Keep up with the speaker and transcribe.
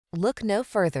Look no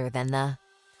further than the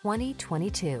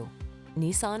 2022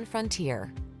 Nissan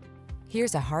Frontier.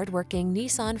 Here's a hard-working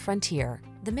Nissan Frontier,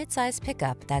 the midsize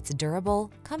pickup that's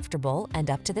durable, comfortable, and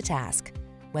up to the task.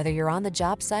 Whether you're on the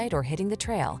job site or hitting the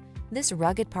trail, this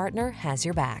rugged partner has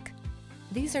your back.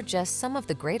 These are just some of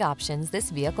the great options this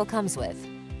vehicle comes with: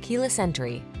 keyless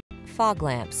entry, fog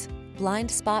lamps, blind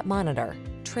spot monitor,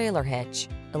 trailer hitch,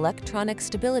 electronic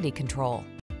stability control,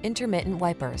 intermittent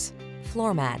wipers,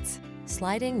 floor mats,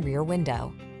 sliding rear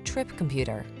window, trip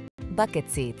computer, bucket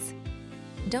seats.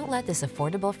 Don't let this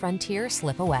affordable Frontier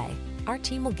slip away. Our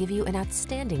team will give you an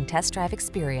outstanding test drive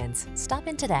experience. Stop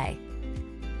in today.